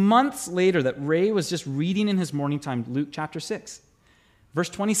 It was months later that Ray was just reading in his morning time Luke chapter 6. Verse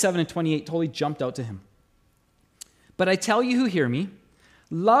 27 and 28 totally jumped out to him. But I tell you who hear me,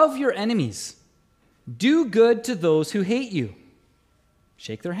 love your enemies. Do good to those who hate you.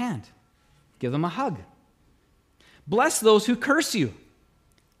 Shake their hand. Give them a hug. Bless those who curse you.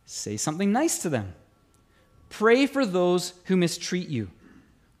 Say something nice to them. Pray for those who mistreat you.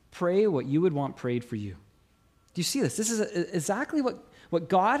 Pray what you would want prayed for you. Do you see this? This is exactly what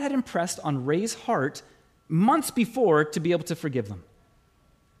God had impressed on Ray's heart months before to be able to forgive them.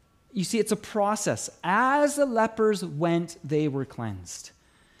 You see, it's a process. As the lepers went, they were cleansed.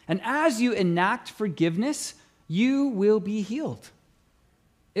 And as you enact forgiveness, you will be healed.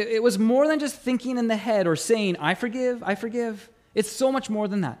 It was more than just thinking in the head or saying, I forgive, I forgive. It's so much more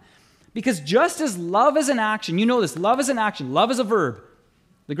than that. Because just as love is an action, you know this, love is an action, love is a verb.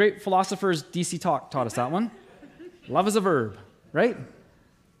 The great philosophers DC Talk taught us that one. Love is a verb, right?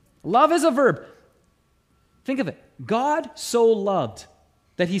 Love is a verb. Think of it. God so loved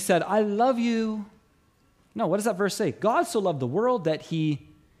that he said, I love you. No, what does that verse say? God so loved the world that he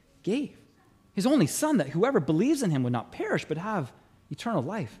gave his only son, that whoever believes in him would not perish but have eternal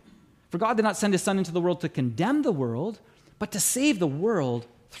life. For God did not send his son into the world to condemn the world, but to save the world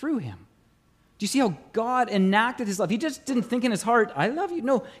through him. Do you see how God enacted his love? He just didn't think in his heart, I love you.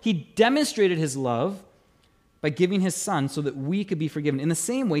 No, he demonstrated his love by giving his son so that we could be forgiven. In the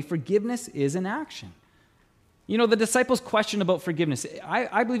same way, forgiveness is an action. You know, the disciples' question about forgiveness,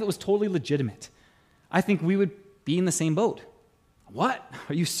 I believe it was totally legitimate. I think we would be in the same boat. What?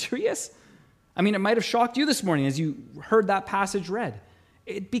 Are you serious? I mean, it might have shocked you this morning as you heard that passage read.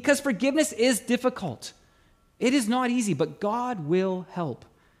 Because forgiveness is difficult. It is not easy, but God will help.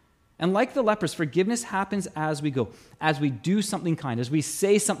 And like the lepers, forgiveness happens as we go, as we do something kind, as we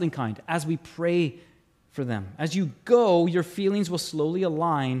say something kind, as we pray for them. As you go, your feelings will slowly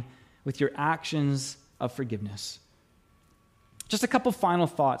align with your actions of forgiveness. Just a couple final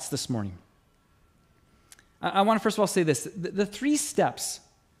thoughts this morning. I want to first of all say this. The 3 steps,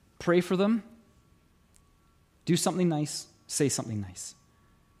 pray for them, do something nice, say something nice.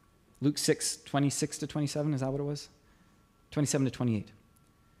 Luke 6, 26 to 27, is that what it was? 27 to 28.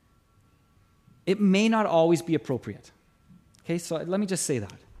 It may not always be appropriate. Okay, so let me just say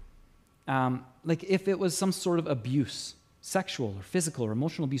that. Like if it was some sort of abuse, sexual or physical or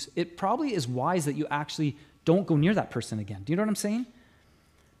emotional abuse, it probably is wise that you actually don't go near that person again. Do you know what I'm saying?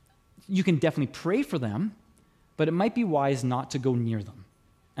 You can definitely pray for them, but it might be wise not to go near them.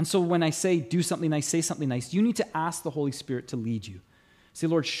 And so when I say do something nice, say something nice, you need to ask the Holy Spirit to lead you. Say,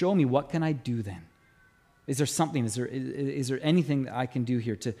 Lord, show me, what can I do then? Is there something, is there anything that I can do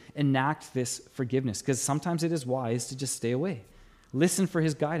here to enact this forgiveness? Because sometimes it is wise to just stay away. Listen for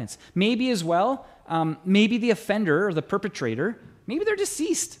his guidance. Maybe as well, maybe the offender or the perpetrator, maybe they're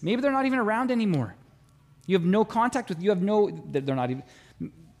deceased. Maybe they're not even around anymore. You have no contact with, they're not even,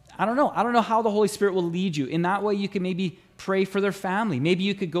 I don't know. I don't know how the Holy Spirit will lead you. In that way, you can maybe pray for their family. Maybe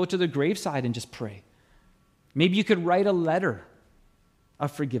you could go to their graveside and just pray. Maybe you could write a letter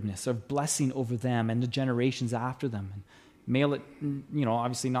of forgiveness, of blessing over them and the generations after them. And mail it,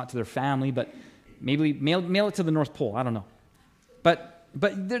 obviously not to their family, but maybe mail it to the North Pole. I don't know. But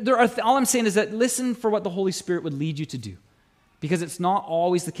all I'm saying is that listen for what the Holy Spirit would lead you to do, because it's not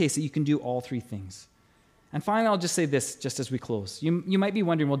always the case that you can do all three things. And finally, I'll just say this just as we close. You might be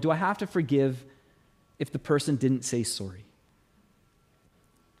wondering, well, do I have to forgive if the person didn't say sorry?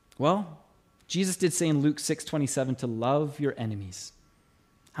 Well, Jesus did say in Luke 6:27 to love your enemies.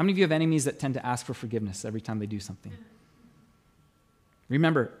 How many of you have enemies that tend to ask for forgiveness every time they do something?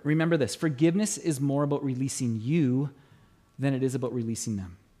 Remember this. Forgiveness is more about releasing you than it is about releasing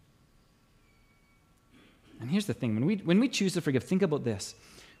them. And here's the thing. When we choose to forgive, think about this.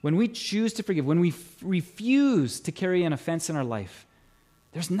 When we choose to forgive, when we refuse to carry an offense in our life,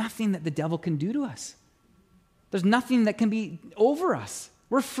 there's nothing that the devil can do to us. There's nothing that can be over us.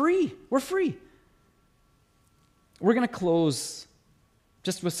 We're free. We're free. We're going to close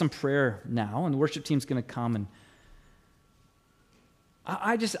just with some prayer now, and the worship team's going to come. And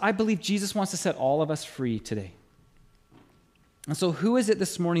I believe Jesus wants to set all of us free today. And so who is it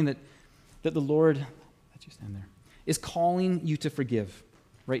this morning that the Lord, let you stand there, is calling you to forgive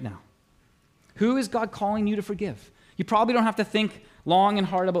right now? Who is God calling you to forgive? You probably don't have to think long and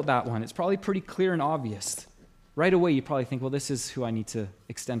hard about that one. It's probably pretty clear and obvious. Right away, you probably think, well, this is who I need to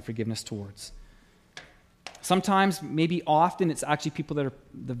extend forgiveness towards. Sometimes, maybe often, it's actually people that are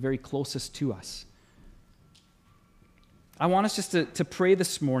the very closest to us. I want us just to pray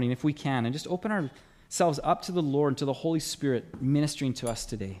this morning, if we can, and just open ourselves up to the Lord and to the Holy Spirit ministering to us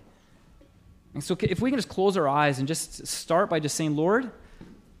today. And so if we can just close our eyes and just start by just saying, Lord,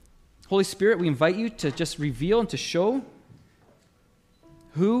 Holy Spirit, we invite you to just reveal and to show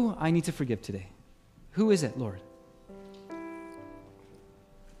who I need to forgive today. Who is it, Lord?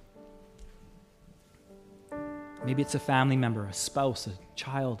 Maybe it's a family member, a spouse, a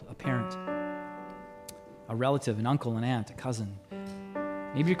child, a parent, a relative, an uncle, an aunt, a cousin.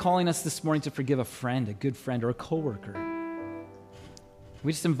 Maybe you're calling us this morning to forgive a friend, a good friend, or a coworker.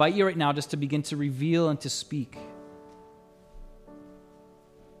 We just invite you right now just to begin to reveal and to speak.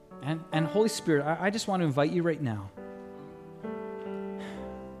 And Holy Spirit, I just want to invite you right now.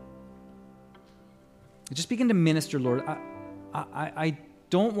 Just begin to minister, Lord. I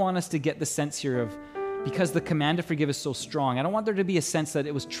don't want us to get the sense here of, because the command to forgive is so strong, I don't want there to be a sense that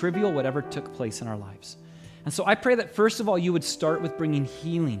it was trivial whatever took place in our lives. And so I pray that first of all, you would start with bringing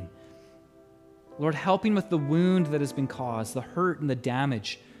healing. Lord, helping with the wound that has been caused, the hurt and the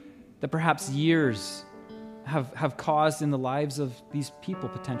damage that perhaps years have caused in the lives of these people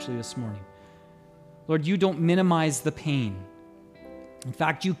potentially this morning. Lord, you don't minimize the pain. In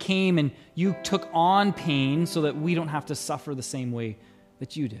fact, you came and you took on pain so that we don't have to suffer the same way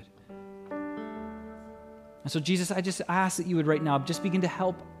that you did. And so, Jesus, I just ask that you would right now just begin to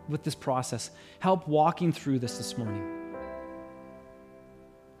help with this process. Help walking through this morning.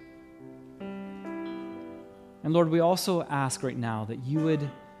 And Lord, we also ask right now that you would,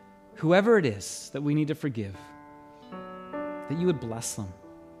 whoever it is that we need to forgive, that you would bless them.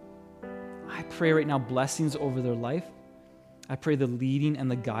 I pray right now blessings over their life. I pray the leading and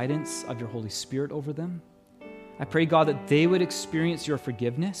the guidance of your Holy Spirit over them. I pray, God, that they would experience your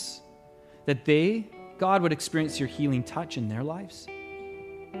forgiveness, that they, God, would experience your healing touch in their lives.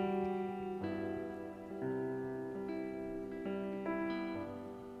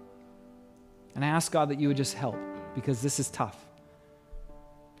 And I ask, God, that you would just help, because this is tough.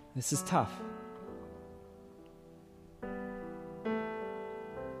 This is tough.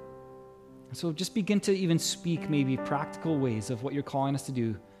 So just begin to even speak maybe practical ways of what you're calling us to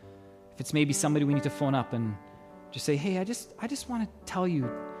do. If it's maybe somebody we need to phone up and just say, hey, I just want to tell you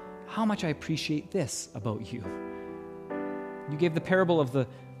how much I appreciate this about you. You gave the parable of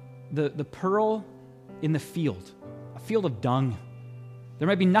the pearl in the field, a field of dung. There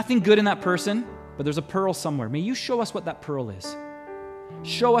might be nothing good in that person, but there's a pearl somewhere. May you show us what that pearl is.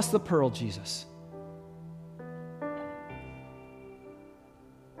 Show us the pearl, Jesus.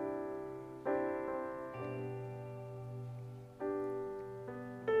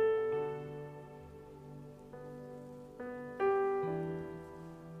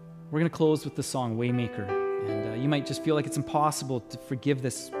 We're going to close with the song Waymaker. And you might just feel like it's impossible to forgive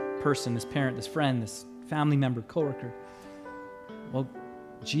this person, this parent, this friend, this family member, coworker. Well,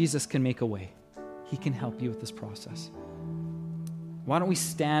 Jesus can make a way. He can help you with this process. why don't we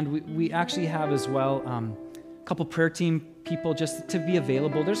stand? We actually have as well a couple prayer team people just to be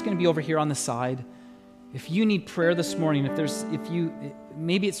available. There's going to be over here on the side. If you need prayer this morning,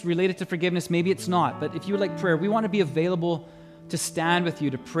 maybe it's related to forgiveness, maybe it's not, but if you would like prayer, we want to be available to stand with you,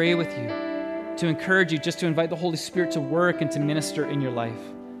 to pray with you, to encourage you, just to invite the Holy Spirit to work and to minister in your life.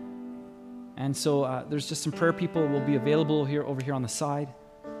 And so there's just some prayer people will be available over here on the side.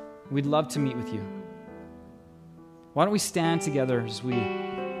 We'd love to meet with you. Why don't we stand together as we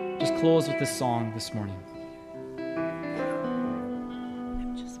just close with this song this morning?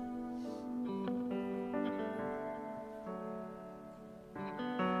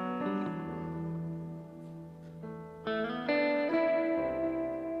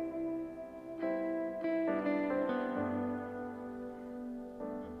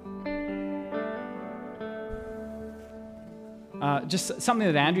 Just something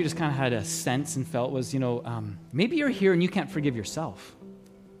that Andrew just kind of had a sense and felt was, maybe you're here and you can't forgive yourself.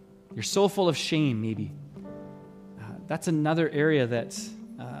 You're so full of shame, maybe. That's another area that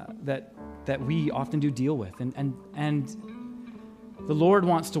we often do deal with. And the Lord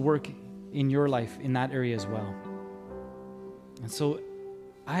wants to work in your life in that area as well. And so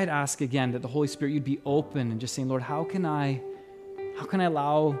I'd ask again that the Holy Spirit, you'd be open and just saying, Lord, how can I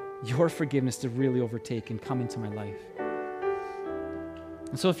allow your forgiveness to really overtake and come into my life?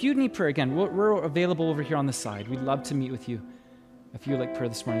 And so if you need prayer, again, we're available over here on the side. We'd love to meet with you if you would like prayer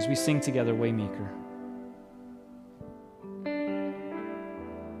this morning as we sing together, Waymaker.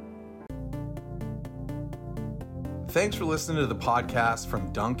 Thanks for listening to the podcast from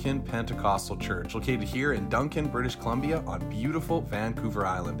Duncan Pentecostal Church, located here in Duncan, British Columbia on beautiful Vancouver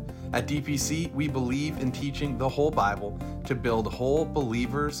Island. At DPC, we believe in teaching the whole Bible to build whole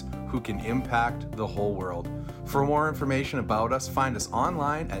believers who can impact the whole world. For more information about us, find us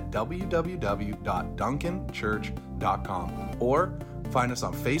online at www.duncanchurch.com or find us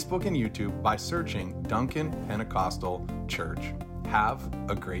on Facebook and YouTube by searching Duncan Pentecostal Church. Have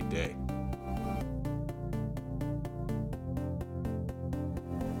a great day.